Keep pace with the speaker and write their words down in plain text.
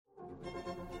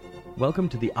Welcome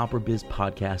to the Opera Biz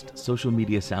Podcast Social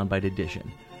Media Soundbite Edition,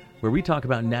 where we talk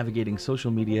about navigating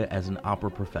social media as an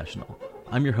opera professional.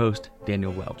 I'm your host,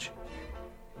 Daniel Welch.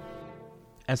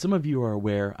 As some of you are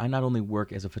aware, I not only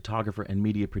work as a photographer and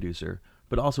media producer,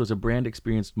 but also as a brand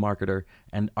experienced marketer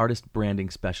and artist branding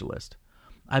specialist.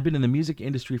 I've been in the music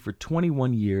industry for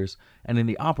 21 years and in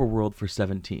the opera world for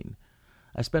 17.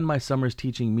 I spend my summers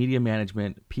teaching media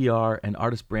management, PR, and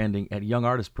artist branding at young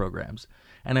artist programs,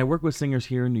 and I work with singers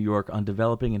here in New York on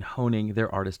developing and honing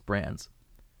their artist brands.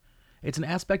 It's an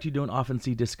aspect you don't often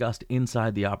see discussed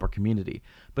inside the opera community,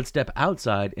 but step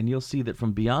outside and you'll see that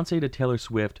from Beyoncé to Taylor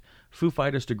Swift, Foo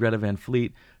Fighters to Greta Van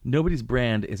Fleet, nobody's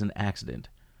brand is an accident.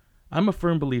 I'm a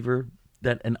firm believer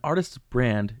that an artist's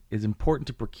brand is important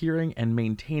to procuring and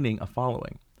maintaining a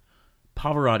following.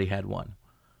 Pavarotti had one.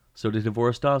 So did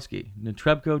Dvorstovsky,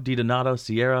 Netrebko, DiDonato,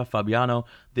 Sierra, Fabiano.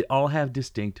 They all have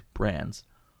distinct brands.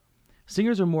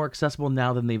 Singers are more accessible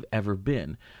now than they've ever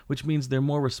been, which means they're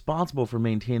more responsible for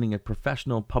maintaining a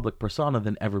professional public persona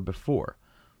than ever before.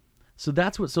 So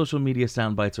that's what social media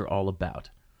soundbites are all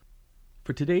about.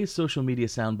 For today's social media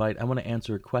soundbite, I want to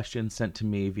answer a question sent to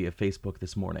me via Facebook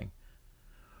this morning.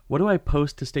 What do I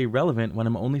post to stay relevant when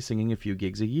I'm only singing a few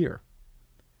gigs a year?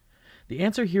 The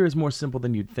answer here is more simple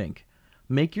than you'd think.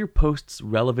 Make your posts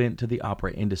relevant to the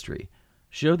opera industry.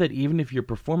 Show that even if your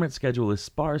performance schedule is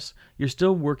sparse, you're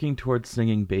still working towards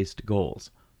singing-based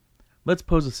goals. Let's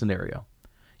pose a scenario.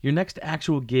 Your next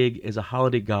actual gig is a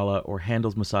holiday gala or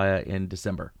Handel's Messiah in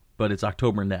December, but it's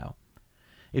October now.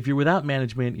 If you're without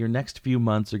management, your next few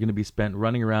months are going to be spent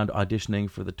running around auditioning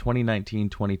for the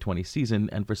 2019-2020 season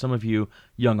and for some of you,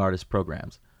 young artist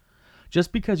programs.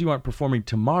 Just because you aren't performing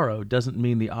tomorrow doesn't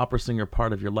mean the opera singer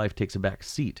part of your life takes a back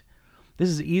seat. This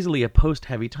is easily a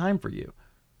post-heavy time for you.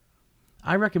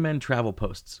 I recommend travel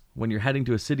posts. When you're heading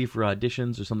to a city for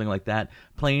auditions or something like that,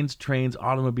 planes, trains,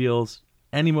 automobiles,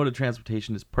 any mode of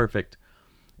transportation is perfect.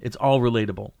 It's all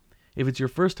relatable. If it's your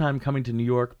first time coming to New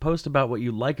York, post about what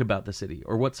you like about the city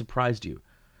or what surprised you.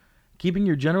 Keeping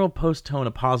your general post tone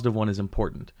a positive one is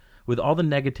important. With all the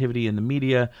negativity in the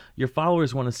media, your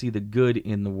followers want to see the good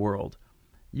in the world.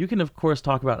 You can, of course,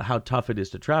 talk about how tough it is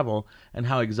to travel and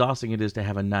how exhausting it is to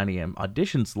have a 9 a.m.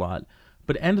 audition slot,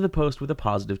 but end the post with a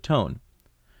positive tone.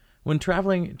 When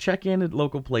traveling, check in at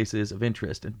local places of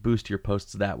interest and boost your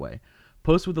posts that way.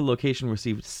 Posts with a location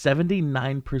received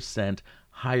 79%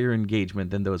 higher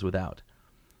engagement than those without.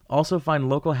 Also find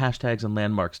local hashtags and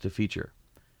landmarks to feature.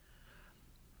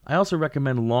 I also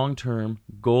recommend long-term,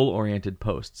 goal-oriented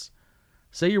posts.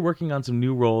 Say you're working on some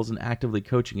new roles and actively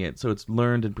coaching it so it's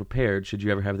learned and prepared should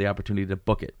you ever have the opportunity to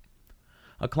book it.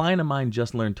 A client of mine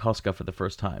just learned Tosca for the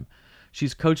first time.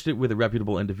 She's coached it with a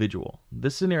reputable individual.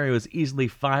 This scenario is easily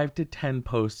 5 to 10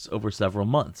 posts over several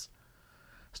months.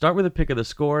 Start with a pic of the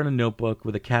score in a notebook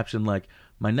with a caption like,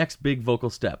 "My next big vocal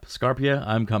step, Scarpia,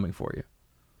 I'm coming for you."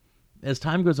 As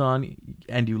time goes on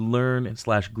and you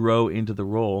learn/grow into the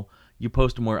role, you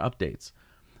post more updates.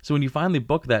 So when you finally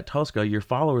book that Tosca, your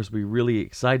followers will be really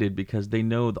excited because they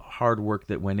know the hard work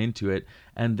that went into it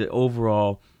and the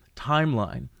overall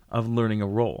timeline of learning a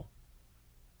role.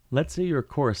 Let's say you're a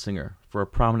chorus singer for a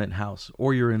prominent house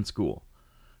or you're in school.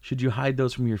 Should you hide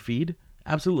those from your feed?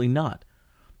 Absolutely not.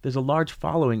 There's a large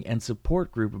following and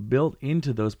support group built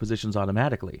into those positions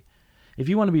automatically. If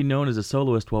you want to be known as a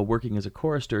soloist while working as a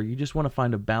chorister, you just want to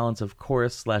find a balance of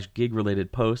chorus/gig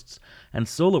related posts and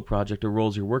solo project or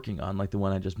roles you're working on, like the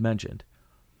one I just mentioned.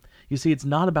 You see, it's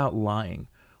not about lying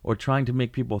or trying to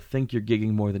make people think you're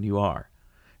gigging more than you are.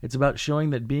 It's about showing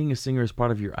that being a singer is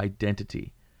part of your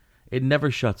identity. It never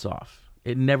shuts off.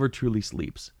 It never truly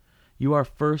sleeps. You are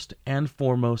first and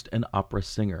foremost an opera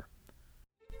singer.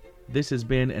 This has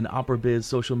been an Opera Biz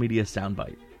social media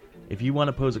soundbite. If you want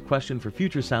to pose a question for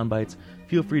future soundbites,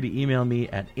 feel free to email me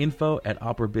at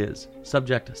info@operabiz,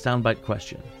 subject soundbite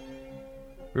question.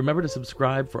 Remember to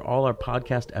subscribe for all our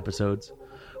podcast episodes.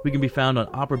 We can be found on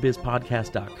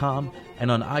operabizpodcast.com and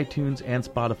on iTunes and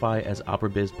Spotify as Opera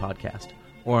Biz Podcast,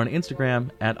 or on Instagram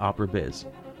 @operabiz.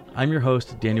 I'm your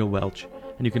host, Daniel Welch,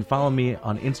 and you can follow me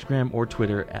on Instagram or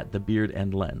Twitter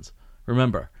 @thebeardandlens.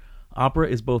 Remember, opera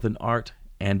is both an art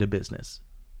and a business.